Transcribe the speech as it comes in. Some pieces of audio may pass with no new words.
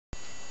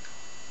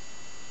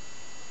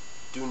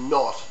Do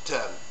not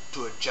attempt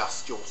to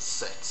adjust your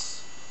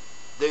sets.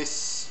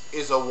 This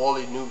is a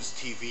Wally News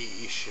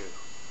TV issue.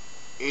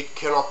 It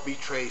cannot be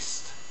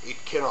traced,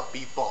 it cannot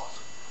be bought,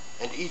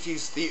 and it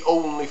is the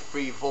only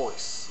free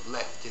voice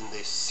left in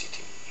this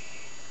city.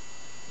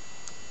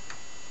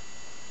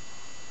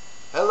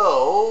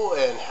 Hello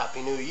and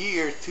Happy New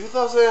Year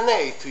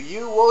 2008 to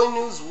you Wally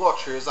News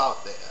watchers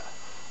out there.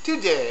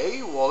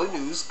 Today, Wally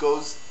News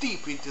goes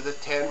deep into the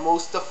 10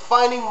 most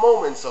defining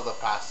moments of the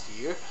past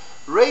year,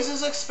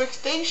 raises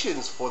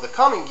expectations for the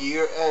coming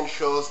year, and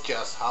shows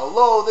just how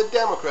low the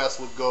Democrats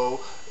would go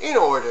in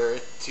order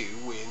to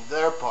win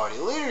their party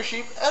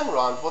leadership and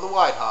run for the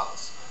White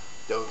House.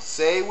 Don't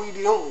say we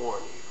didn't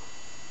warn you.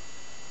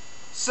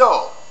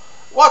 So,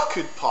 what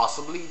could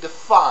possibly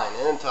define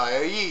an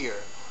entire year?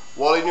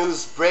 Wally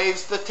News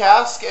braves the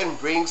task and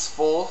brings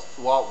forth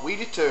what we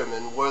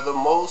determine were the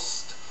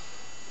most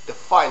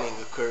defining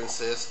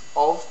occurrences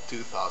of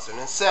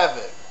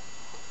 2007.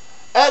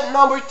 At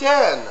number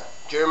 10,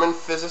 German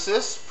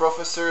physicist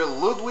Professor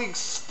Ludwig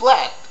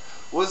Splat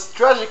was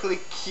tragically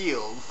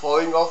killed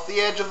falling off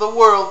the edge of the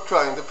world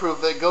trying to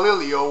prove that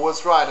Galileo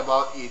was right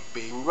about it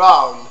being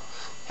round.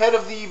 Head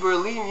of the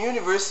Berlin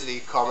University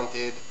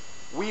commented,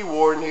 "We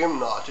warned him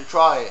not to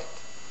try it."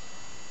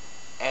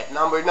 At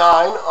number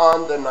 9,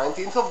 on the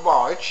 19th of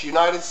March,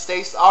 United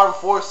States Armed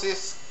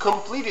Forces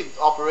completed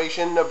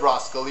Operation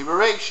Nebraska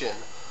Liberation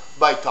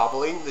by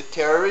toppling the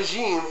terror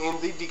regime in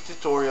the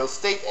dictatorial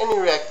state and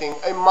erecting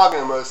a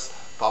magnanimous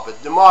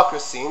puppet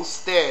democracy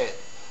instead.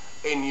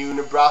 A new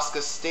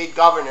Nebraska state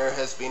governor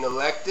has been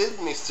elected,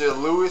 Mr.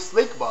 Louis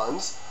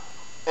Lickbuns,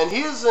 and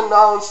he is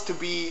announced to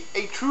be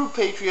a true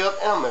patriot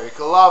and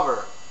America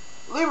lover.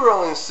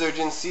 Liberal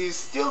insurgencies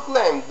still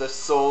claim the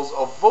souls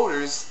of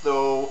voters,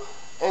 though,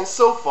 and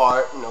so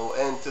far no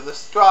end to the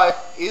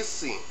strife is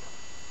seen.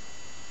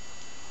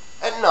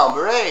 At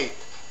number 8,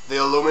 the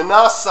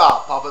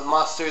Illuminasa, puppet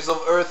masters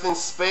of Earth and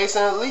space,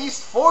 and at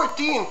least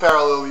 14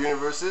 parallel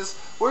universes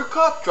were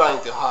caught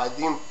trying to hide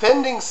the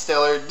impending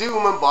stellar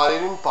doom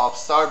embodied in pop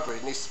star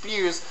Britney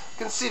Spears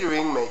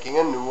considering making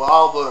a new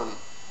album.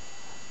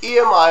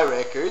 EMI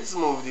Records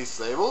moved this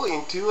label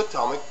into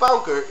atomic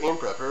bunker in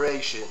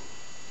preparation.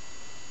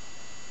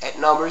 At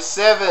number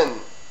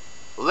 7,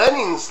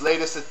 Lenin's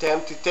latest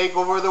attempt to take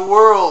over the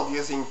world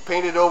using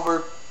painted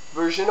over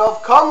version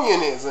of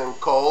communism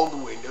called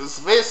Windows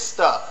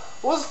Vista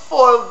was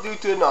foiled due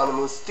to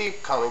anonymous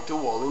tip coming to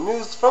Wally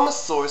News from a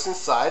source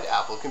inside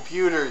Apple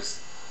computers.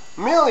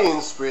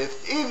 Millions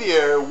breathed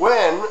easier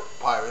when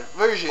pirate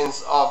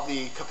versions of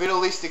the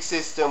capitalistic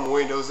system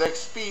Windows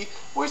XP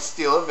were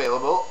still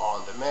available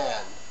on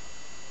demand.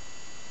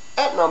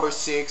 At number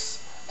 6,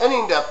 an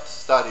in-depth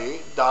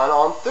study done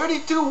on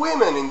 32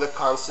 women in the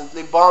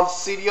constantly bombed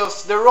city of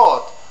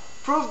Sderot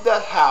proved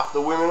that half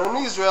the women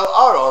in Israel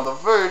are on the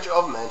verge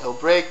of mental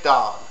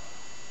breakdown.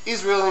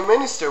 Israeli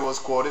minister was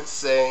quoted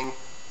saying,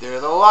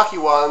 "They're the lucky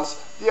ones,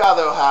 the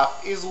other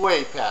half is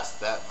way past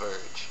that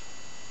verge."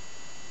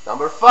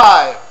 Number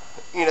 5,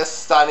 in a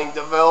stunning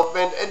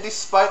development and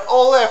despite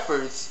all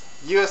efforts,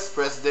 US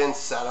President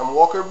Saddam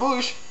Walker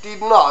Bush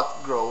did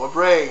not grow a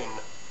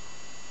brain.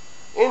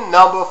 In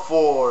number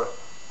 4,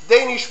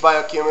 Danish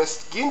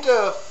biochemist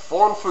Günther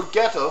von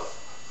Forgetov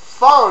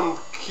found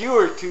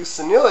cure to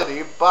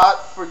senility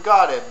but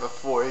forgot it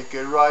before he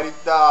could write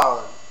it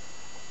down.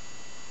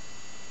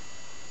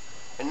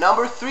 And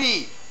number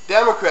 3,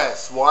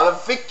 Democrats won a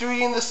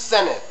victory in the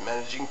Senate,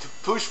 managing to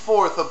push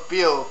forth a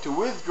bill to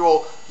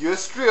withdraw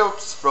US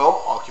troops from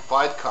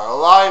occupied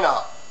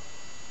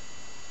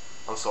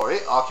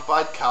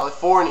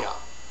California.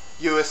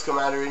 US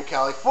Commander in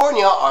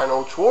California,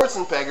 Arnold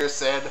Schwarzenegger,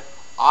 said,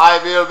 "I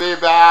will be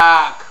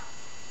back."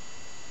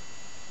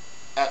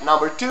 At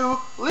number 2,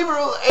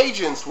 liberal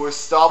agents were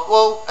stopped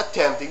while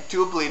attempting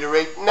to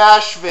obliterate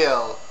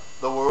Nashville.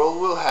 The world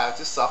will have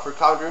to suffer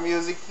country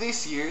music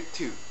this year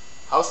too.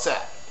 How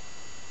sad.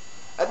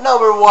 At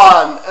number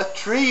 1, a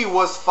tree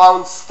was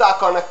found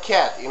stuck on a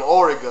cat in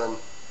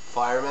Oregon.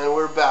 Firemen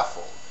were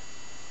baffled.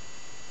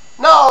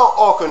 Now,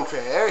 au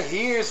contraire,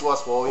 here's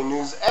what Wally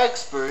News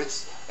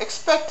experts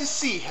expect to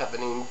see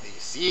happening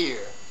this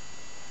year.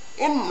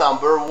 In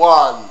number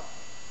 1,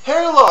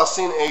 hair loss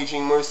in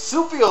aging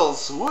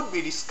marsupials would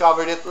be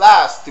discovered at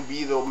last to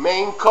be the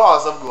main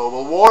cause of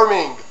global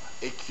warming.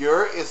 A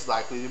cure is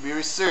likely to be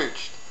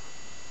researched.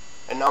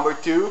 And number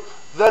 2,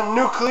 the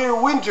nuclear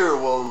winter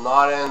will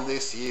not end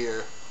this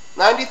year.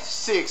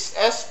 96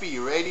 SP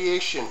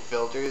radiation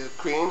filter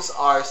creams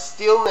are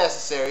still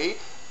necessary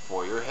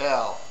for your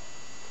health.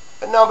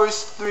 And number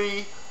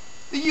 3,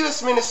 the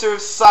US Minister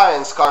of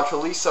Science,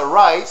 Condoleezza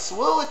Rice,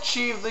 will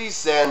achieve the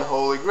Zen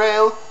Holy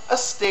Grail, a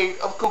state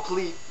of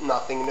complete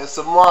nothingness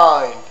of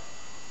mind.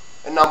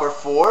 And number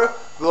 4,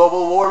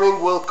 global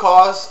warming will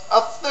cause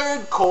a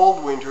third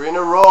cold winter in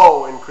a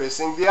row,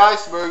 increasing the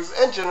icebergs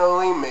and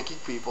generally making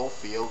people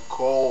feel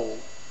cold.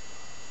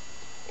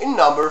 In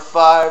number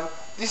 5,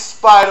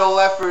 despite all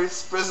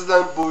efforts,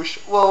 President Bush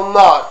will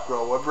not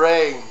grow a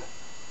brain.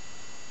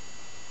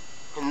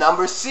 In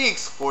number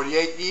 6,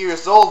 48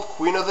 years old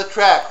Queen of the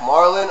Track,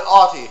 Marlene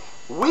Otte,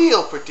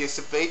 will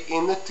participate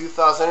in the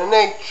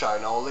 2008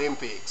 China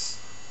Olympics.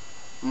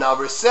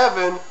 Number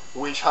 7.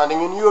 Witch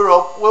hunting in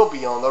Europe will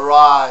be on the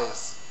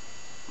rise.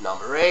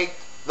 Number 8.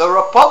 The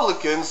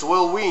Republicans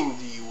will win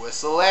the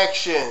US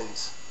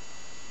elections.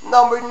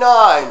 Number 9.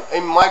 A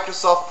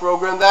Microsoft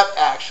program that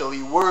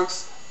actually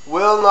works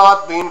will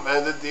not be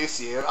invented this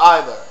year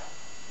either.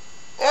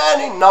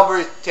 And in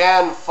number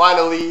 10,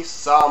 finally,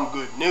 some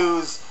good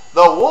news.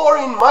 The war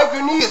in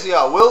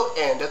Micronesia will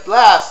end at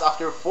last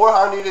after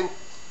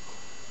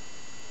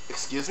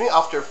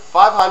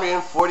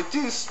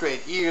 542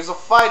 straight years of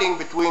fighting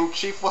between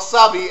Chief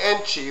Wasabi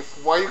and Chief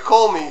Why You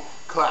Call Me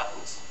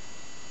clans.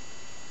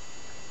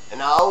 And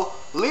now,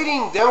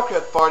 leading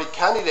Democrat Party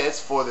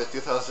candidates for the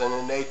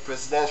 2008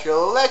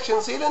 presidential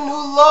elections hit a new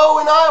low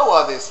in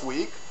Iowa this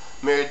week,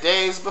 mere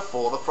days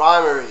before the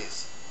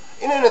primaries.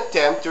 In an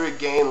attempt to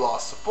regain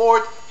lost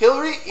support,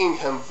 Hillary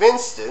Ingham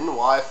Winston,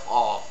 wife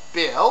of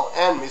Bill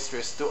and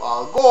mistress to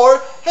Al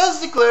Gore,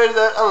 has declared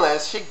that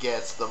unless she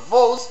gets the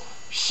votes,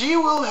 she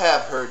will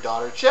have her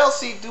daughter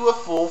Chelsea do a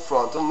full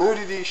frontal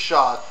nudity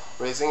shot,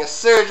 raising a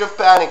surge of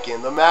panic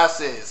in the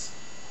masses.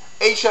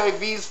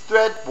 HIV's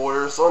threat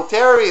borders on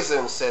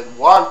terrorism, said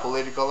one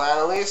political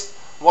analyst.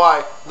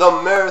 Why, the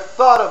mere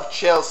thought of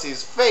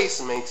Chelsea's face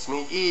makes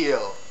me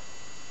ill.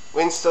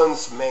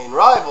 Winston's main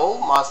rival,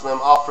 Muslim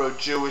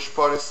Afro-Jewish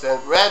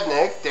Protestant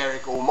redneck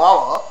Derek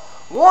Omama,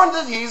 warned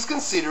that he is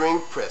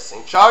considering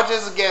pressing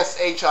charges against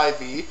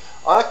HIV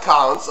on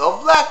accounts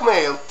of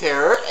blackmail,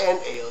 terror, and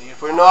alien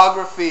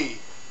pornography.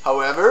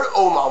 However,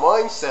 Omama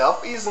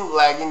himself isn't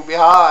lagging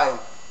behind.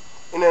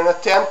 In an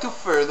attempt to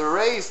further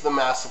raise the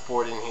mass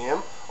supporting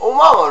him,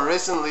 Omama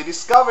recently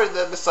discovered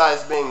that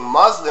besides being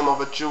Muslim of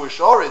a Jewish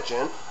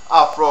origin,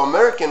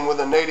 Afro-American with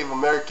a Native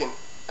American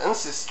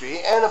ancestry,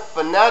 and a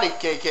fanatic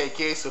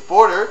KKK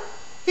supporter,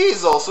 he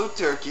is also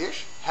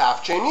Turkish,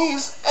 half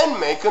Chinese, and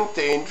may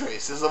contain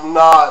traces of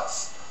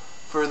nuts.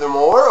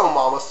 Furthermore,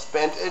 Omama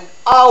spent an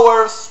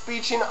hour of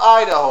speech in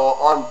Idaho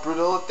on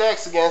brutal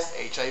attacks against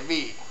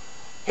HIV.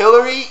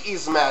 Hillary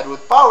is mad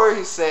with power,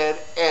 he said,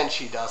 and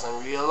she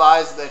doesn't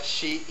realize that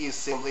she is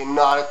simply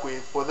not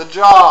equipped for the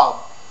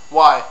job.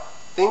 Why,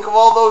 think of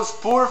all those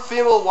poor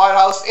female White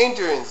House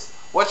interns.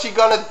 What's she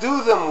gonna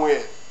do them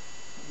with?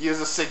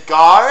 Use a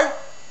cigar?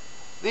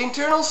 The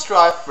internal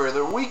strife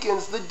further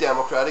weakens the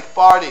Democratic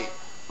Party.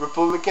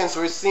 Republicans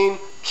were seen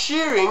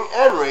cheering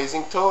and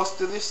raising toasts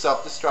to the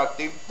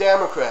self-destructive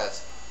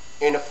Democrats.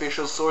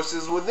 Unofficial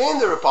sources within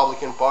the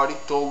Republican Party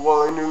told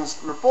Wally News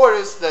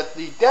reporters that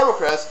the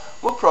Democrats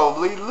will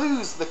probably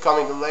lose the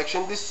coming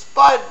election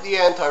despite the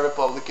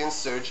anti-Republican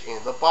surge in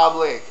the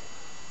public.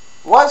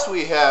 Once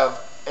we have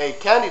a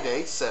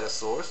candidate, said a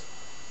source,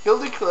 he'll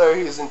declare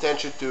his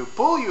intention to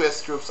pull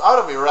US troops out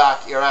of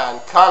Iraq, Iran,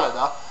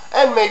 Canada,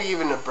 and maybe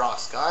even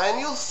Nebraska, and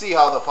you'll see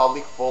how the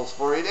public falls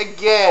for it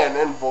again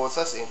and votes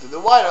us into the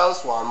White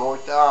House one more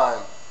time.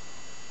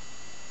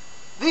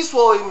 This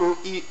Wally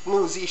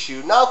News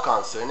issue now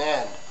comes to an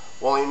end.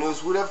 Wally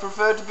News would have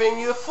preferred to bring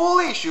you a full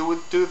issue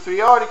with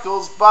 2-3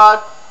 articles,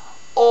 but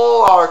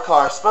all our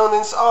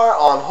correspondents are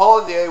on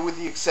holiday with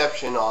the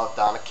exception of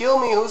Donna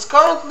Kilme, who is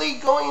currently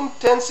going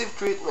intensive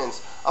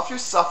treatments after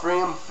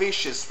suffering a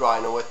vicious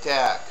rhino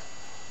attack.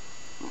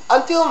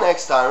 Until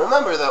next time,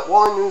 remember that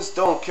Wally News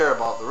don't care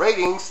about the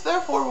ratings,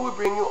 therefore we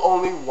bring you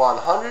only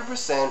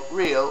 100%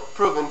 real,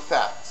 proven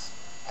facts.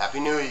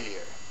 Happy New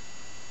Year!